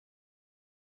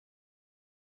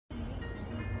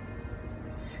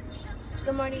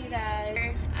Good morning, you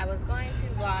guys. I was going to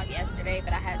vlog yesterday,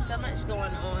 but I had so much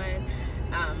going on.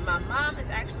 My mom is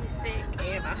actually sick,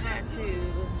 and I had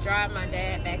to drive my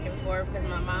dad back and forth because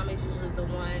my mom is usually the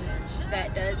one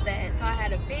that does that. So I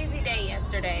had a busy day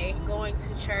yesterday going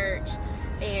to church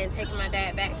and taking my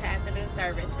dad back to afternoon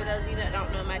service. For those of you that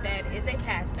don't know, my dad is a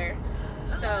pastor.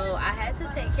 So I had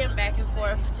to take him back and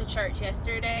forth to church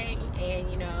yesterday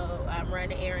and, run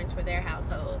the errands for their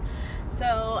household.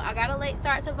 So I got a late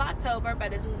start to Vlogtober,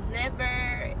 but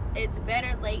it's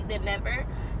better late than never.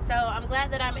 So I'm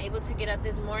glad that I'm able to get up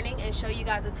this morning and show you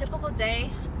guys a typical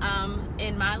day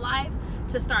in my life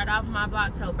to start off my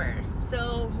Vlogtober.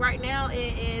 So right now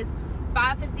it is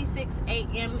 5:56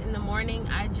 a.m. in the morning.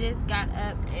 I just got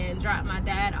up and dropped my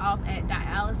dad off at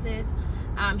dialysis.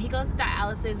 He goes to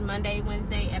dialysis Monday,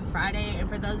 Wednesday, and Friday. And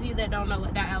for those of you that don't know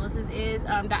what dialysis is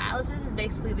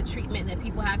basically the treatment that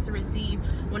people have to receive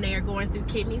when they are going through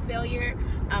kidney failure.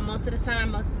 Most of the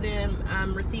time, most of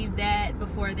them receive that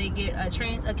before they get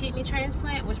a kidney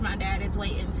transplant, which my dad is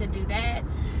waiting to do that.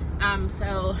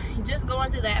 So just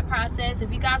going through that process.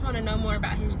 If you guys want to know more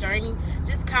about his journey,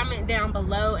 just comment down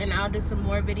below and I'll do some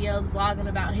more videos vlogging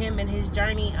about him and his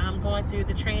journey going through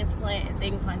the transplant and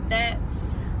things like that.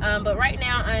 But right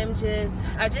now I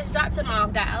just dropped him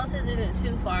off. Dialysis isn't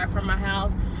too far from my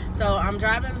house, so I'm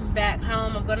driving back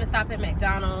home. I'm gonna stop at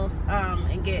McDonald's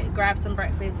and grab some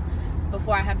breakfast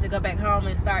before I have to go back home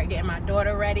and start getting my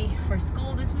daughter ready for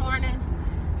school this morning.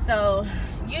 So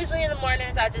usually in the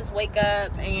mornings I just wake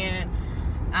up and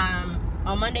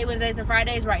on Monday, Wednesdays, and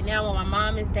Fridays, right now when my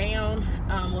mom is down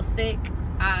sick,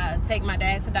 I take my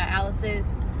dad to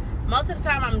dialysis. Most of the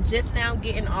time I'm just now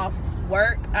getting off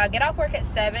work. I get off work at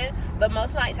 7, but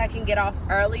most nights I can get off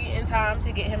early in time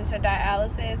to get him to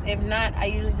dialysis. If not, I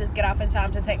usually just get off in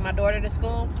time to take my daughter to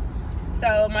school.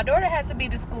 So my daughter has to be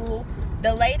to school.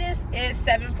 The latest is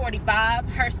 7:45.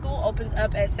 Her school opens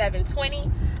up at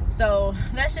 7:20. So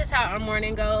that's just how our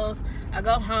morning goes. I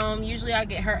go home. Usually I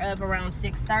get her up around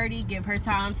 6:30, give her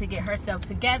time to get herself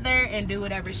together and do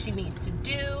whatever she needs to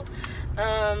do.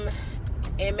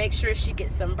 And make sure she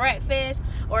gets some breakfast,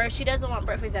 or if she doesn't want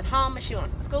breakfast at home and she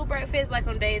wants a school breakfast, like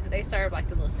on days that they serve like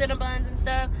the little Cinnabons and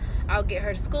stuff, I'll get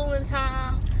her to school in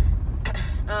time.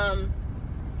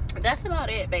 That's about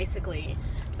it basically.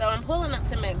 So I'm pulling up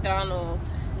to McDonald's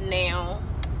now,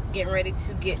 getting ready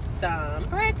to get some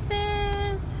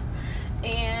breakfast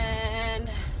and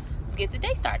get the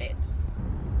day started.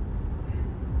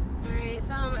 Alright,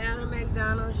 so I'm out of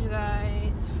McDonald's, you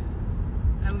guys.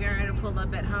 I'm getting ready to pull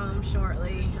up at home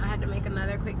shortly. I had to make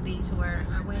another quick detour.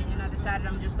 I went and I decided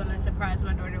I'm just going to surprise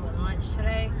my daughter with lunch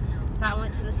today. So I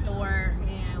went to the store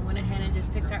and went ahead and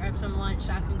just picked her up some lunch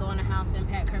so I can go in the house and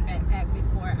pack her backpack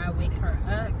before I wake her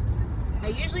up. Now,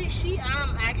 usually she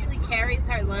actually carries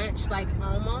her lunch like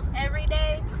almost every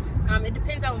day. It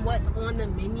depends on what's on the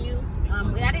menu.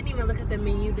 I didn't even look at the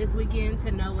menu this weekend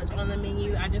to know what's on the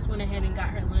menu. I just went ahead and got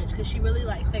her lunch because she really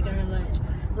likes taking her lunch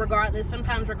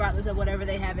sometimes regardless of whatever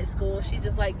they have at school. She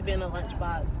just likes being a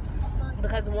lunchbox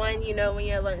because one, when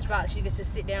you're a lunchbox, you get to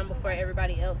sit down before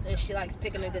everybody else, and she likes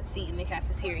picking a good seat in the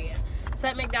cafeteria. So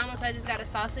at McDonald's I just got a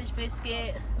sausage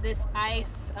biscuit, this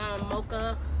iced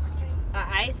mocha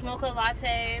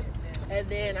latte, and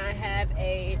then I have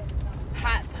a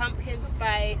hot pumpkin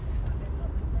spice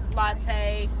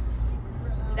latte.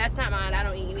 That's not mine. I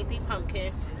don't eat anything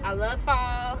pumpkin. I love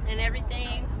fall and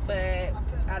everything, but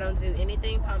I don't do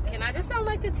anything pumpkin. I just don't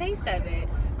like the taste of it.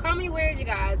 Call me weird, you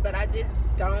guys, but I just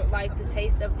don't like the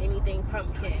taste of anything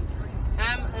pumpkin.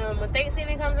 When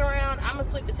Thanksgiving comes around, I'm a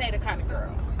sweet potato kind of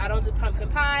girl. I don't do pumpkin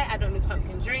pie. I don't do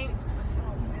pumpkin drinks.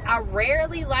 I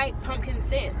rarely like pumpkin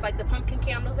scents, like the pumpkin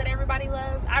candles that everybody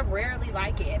loves. I rarely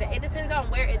like it. It depends on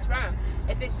where it's from.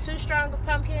 If it's too strong of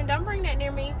pumpkin, don't bring that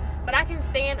near me. But I can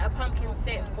stand a pumpkin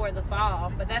scent for the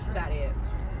fall, but that's about it.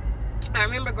 I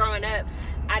remember growing up,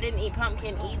 I didn't eat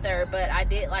pumpkin either, but I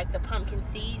did like the pumpkin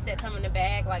seeds that come in the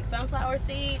bag, like sunflower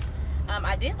seeds.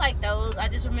 I did like those. I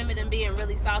just remember them being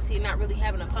really salty and not really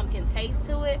having a pumpkin taste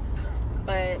to it.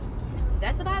 But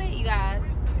that's about it, you guys.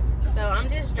 So I'm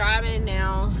just driving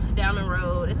now down the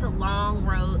road. It's a long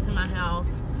road to my house.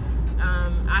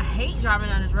 I hate driving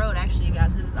down this road actually, you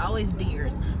guys, because it's always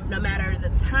deers. No matter the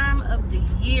time of the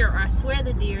year, I swear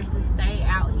the deers just stay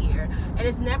out here. And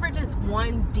it's never just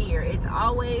one deer. It's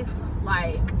always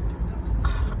like,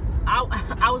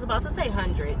 I was about to say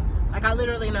hundreds. Like, I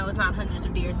literally know it's not hundreds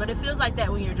of deers, but it feels like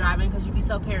that when you're driving because you be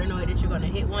so paranoid that you're going to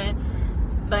hit one.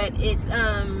 But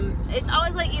it's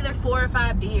always like either 4 or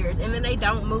 5 deers, and then they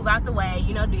don't move out the way.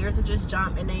 Deers will just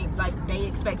jump and they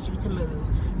expect you to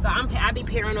move. So I be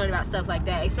paranoid about stuff like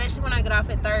that, especially when I get off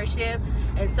at third shift,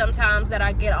 and sometimes that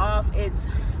I get off, it's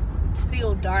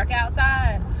still dark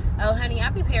outside. Oh honey, I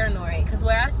be paranoid, because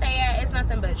where I stay at, it's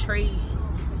nothing but trees,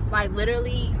 like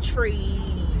literally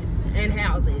trees and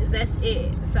houses. That's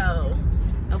it. So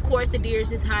of course the deer's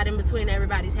just hiding between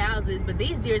everybody's houses, but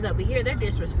these deers over here, they're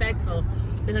disrespectful.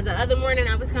 Because the other morning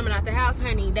I was coming out the house,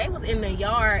 honey, they was in the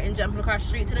yard and jumping across the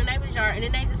street to the neighbor's yard, and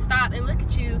then they just stop and look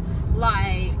at you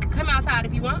like, come outside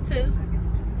if you want to.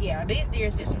 Yeah, these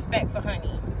deers disrespectful,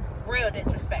 honey. Real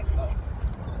disrespectful.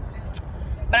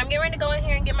 But I'm getting ready to go in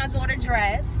here and get my daughter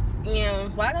dressed.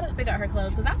 And, well, I gotta pick out her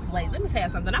clothes because I was late. Let me tell you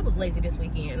something. I was lazy this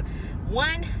weekend.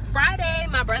 One Friday,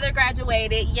 my brother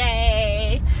graduated.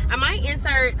 Yay! I might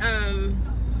insert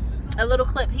a little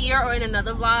clip here or in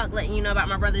another vlog letting you know about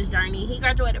my brother's journey. He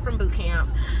graduated from boot camp,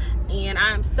 and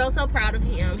I'm so proud of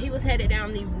him. He was headed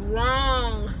down the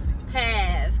wrong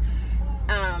path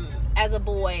as a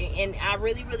boy, and I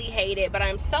really hate it, but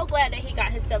I'm so glad that he got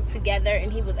himself together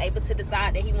and he was able to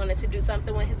decide that he wanted to do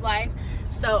something with his life.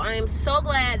 So I am so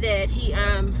glad that he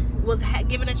was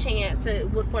given a chance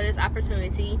for this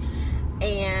opportunity.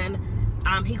 And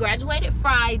he graduated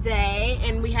Friday,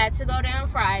 and we had to go down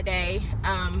Friday.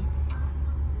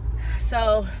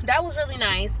 So that was really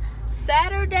nice.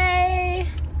 Saturday,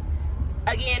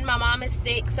 again, my mom is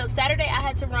sick, so Saturday I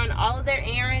had to run all of their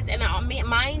errands, and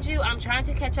mind you, I'm trying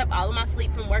to catch up all of my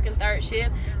sleep from working third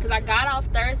shift, because I got off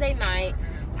Thursday night.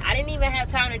 I didn't even have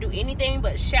time to do anything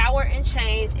but shower and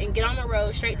change and get on the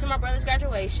road straight to my brother's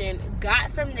graduation.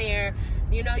 Got from there,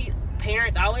 you know,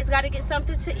 parents always got to get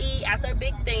something to eat after a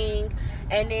big thing,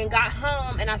 and then got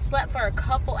home and I slept for a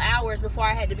couple hours before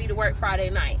I had to be to work Friday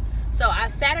night. So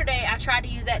Saturday, I tried to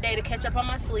use that day to catch up on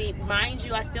my sleep. Mind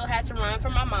you, I still had to run for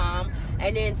my mom.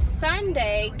 And then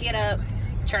Sunday, get up,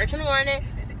 church in the morning,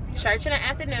 church in the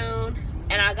afternoon,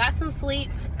 and I got some sleep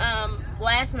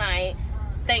last night.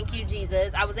 Thank you,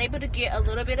 Jesus. I was able to get a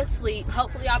little bit of sleep.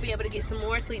 Hopefully, I'll be able to get some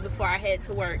more sleep before I head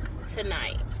to work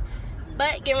tonight.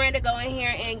 But getting ready to go in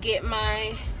here and get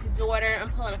my daughter. I'm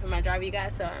pulling up in my driver, you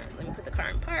guys, so let me put the car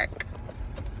in park.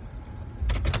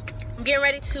 I'm getting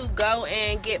ready to go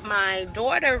and get my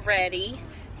daughter ready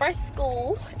for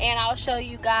school, and I'll show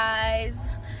you guys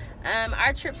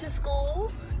our trip to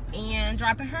school and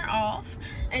dropping her off,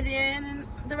 and then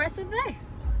the rest of the day.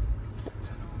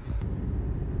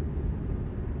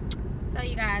 So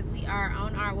you guys, we are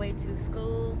on our way to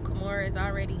school. Kimora is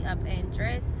already up and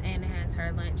dressed and has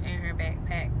her lunch and her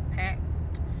backpack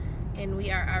packed, and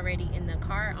we are already in the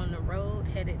car on the road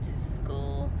headed to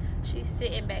school. She's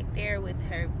sitting back there with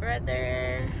her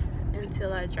brother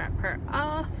until I drop her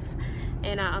off.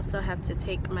 And I also have to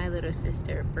take my little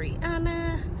sister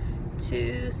Brianna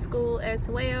to school as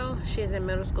well. She's in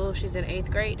middle school. She's in 8th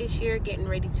grade this year, getting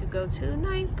ready to go to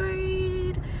 9th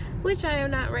grade, which I am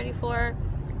not ready for.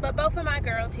 But both of my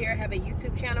girls here have a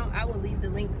YouTube channel. I will leave the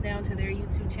links down to their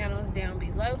YouTube channels down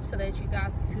below so that you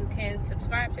guys too can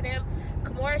subscribe to them.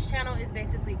 Kimora's channel is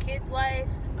basically kids life,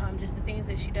 just the things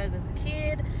that she does as a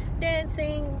kid,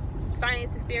 dancing,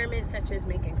 science experiments such as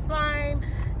making slime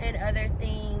and other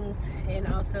things,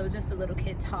 and also just a little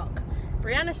kid talk.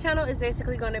 Brianna's channel is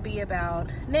basically going to be about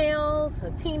nails,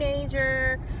 a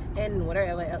teenager, and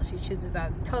whatever else she chooses. I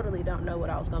totally don't know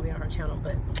what else is going to be on her channel,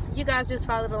 but you guys just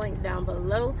follow the links down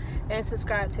below and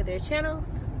subscribe to their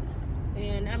channels.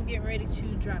 And I'm getting ready to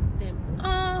drop them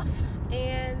off,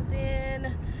 and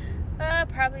then I'll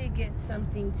probably get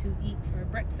something to eat for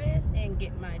breakfast and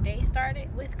get my day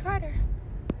started with Carter.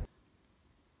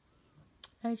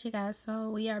 Alright you guys, so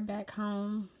we are back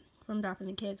home from dropping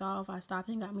the kids off. I stopped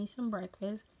and got me some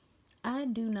breakfast. I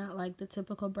do not like the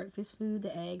typical breakfast food,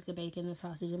 the eggs, the bacon, the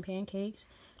sausage, and pancakes.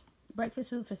 Breakfast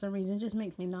food, for some reason, just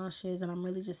makes me nauseous, and I'm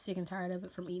really just sick and tired of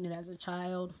it from eating it as a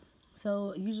child.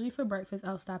 So usually for breakfast,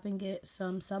 I'll stop and get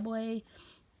some Subway.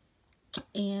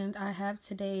 And I have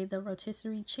today the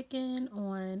rotisserie chicken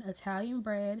on Italian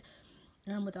bread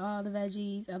with all the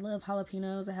veggies. I love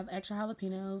jalapenos. I have extra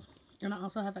jalapenos. And I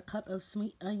also have a cup of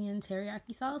sweet onion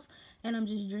teriyaki sauce. And I'm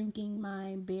just drinking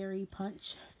my berry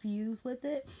punch fuse with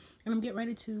it. And I'm getting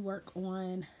ready to work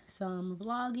on some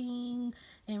vlogging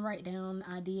and write down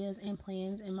ideas and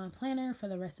plans in my planner for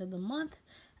the rest of the month.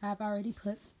 I've already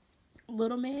put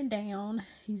little man down.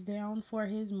 He's down for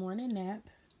his morning nap.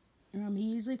 He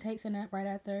usually takes a nap right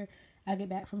after I get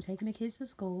back from taking the kids to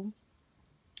school.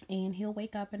 And he'll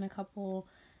wake up in a couple...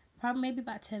 probably maybe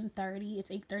about 10:30.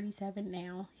 It's 8:37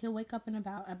 now. He'll wake up in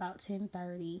about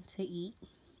 10:30 to eat,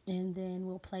 and then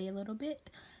we'll play a little bit,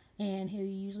 and he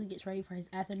usually gets ready for his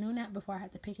afternoon nap before I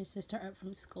have to pick his sister up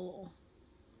from school.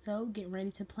 So getting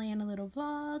ready to plan a little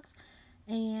vlogs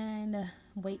and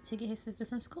wait to get his sister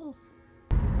from school.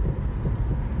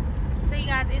 So you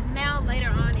guys, it's now later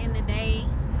on in the day.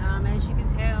 As you can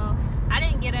tell, I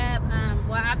didn't get up.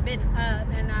 Well, I've been up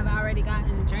and I've already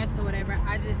gotten dressed or whatever.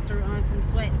 I just threw on some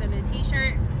sweats and a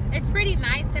t-shirt. It's pretty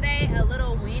nice today, a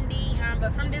little windy,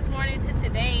 but from this morning to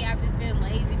today, I've just been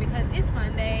lazy because it's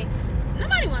Monday.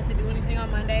 Nobody wants to do anything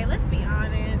on Monday, let's be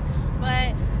honest.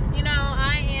 But, you know,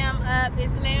 I am up.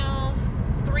 It's now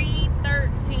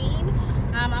 3:13.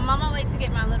 I'm on my way to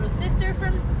get my little sister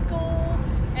from school,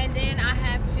 and then I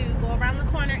have to go around the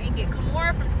corner and get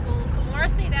Kimora from school. Kimora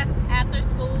stayed after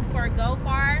school for Go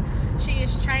Far. She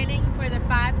is training for the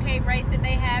 5K race that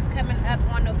they have coming up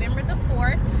on November the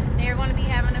 4th. They're going to be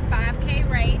having a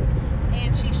 5K race,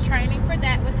 and she's training for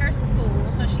that with her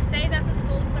school. So she stays at the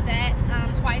school for that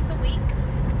twice a week,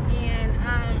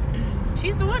 and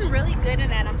she's doing really good in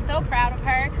that. I'm so proud of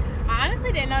her. I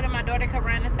honestly didn't know that my daughter could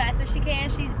run as fast as she can.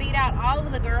 She's beat out all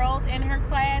of the girls in her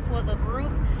class. Well, the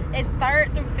group is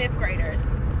 3rd through 5th graders,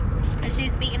 and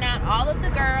she's beating out all of the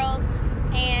girls,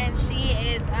 and she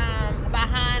is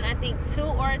behind, I think, 2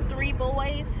 or 3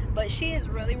 boys, but she is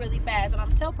really, really fast, and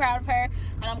I'm so proud of her,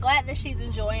 and I'm glad that she's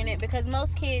enjoying it, because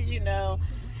most kids, you know,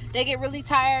 they get really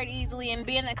tired easily, and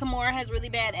being that Kimora has really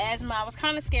bad asthma, I was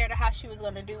kind of scared of how she was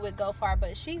going to do with Go Far,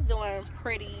 but she's doing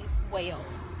pretty well.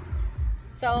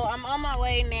 So I'm on my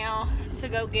way now to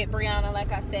go get Brianna,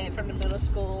 like I said, from the middle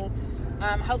school.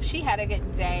 Hope she had a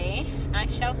good day. I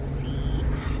shall see.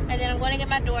 And then I'm going to get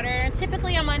my daughter.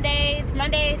 Typically on Mondays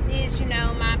is, you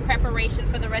know, my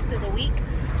preparation for the rest of the week.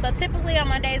 So typically on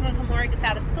Mondays when Kimora gets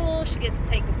out of school, she gets to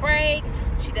take a break.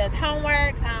 She does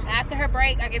homework. After her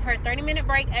break, I give her a 30-minute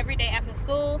break every day after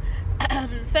school.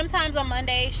 Sometimes on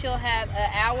Mondays she'll have an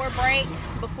hour break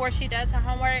before she does her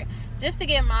homework, just to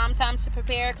give mom time to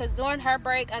prepare, because during her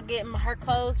break I get her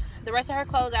clothes, the rest of her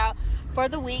clothes out for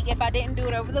the week if I didn't do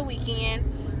it over the weekend,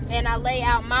 and I lay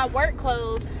out my work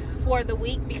clothes for the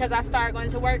week, because I start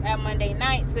going to work at Monday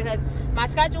nights, because my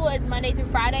schedule is Monday through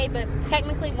Friday, but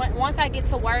technically once I get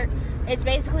to work, it's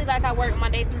basically like I work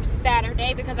Monday through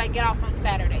Saturday, because I get off on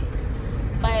Saturdays.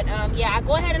 But yeah, I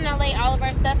go ahead and I lay all of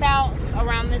our stuff out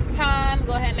around this time.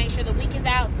 Go ahead and make sure the week is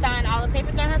out, sign all the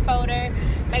papers on her folder,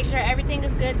 make sure everything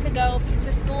is good to go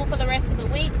to school for the rest of the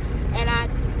week. And I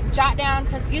jot down,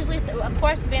 because usually, of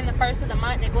course, being the first of the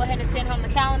month, they go ahead and send home the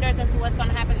calendars as to what's going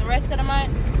to happen the rest of the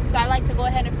month. So I like to go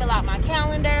ahead and fill out my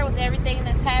calendar with everything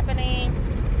that's happening,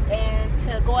 and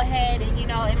to go ahead and, you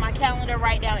know, in my calendar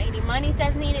write down any monies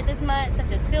that's needed this month,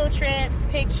 such as field trips,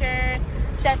 pictures.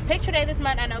 She has picture day this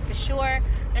month, I know for sure.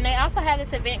 And they also have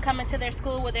this event coming to their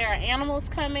school where there are animals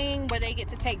coming, where they get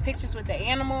to take pictures with the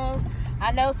animals.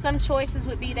 I know some choices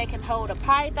would be they can hold a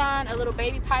python, a little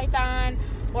baby python,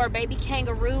 or a baby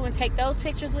kangaroo, and take those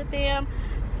pictures with them.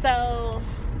 So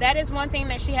that is one thing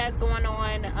that she has going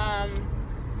on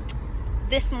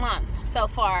this month so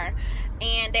far.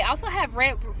 And they also have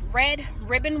Red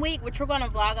Ribbon Week, which we're going to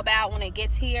vlog about when it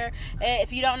gets here.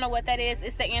 If you don't know what that is,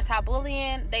 it's the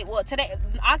anti-bullying. Well, today,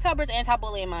 October is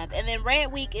anti-bullying month, and then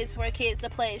Red Week is for kids to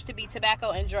pledge to be tobacco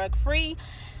and drug free.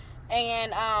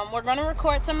 And we're going to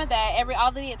record some of that.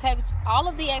 All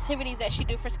of the activities that she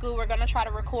do for school, we're going to try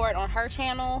to record on her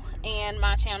channel and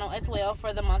my channel as well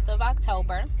for the month of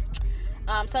October.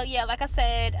 So yeah, like I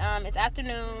said, it's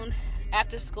afternoon,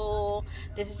 after school.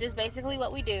 This is just basically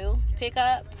what we do. Pick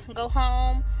up, go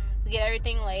home, get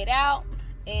everything laid out,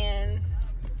 and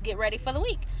get ready for the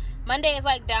week. Monday is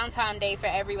like downtime day for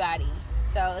everybody,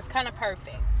 so it's kind of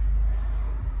perfect.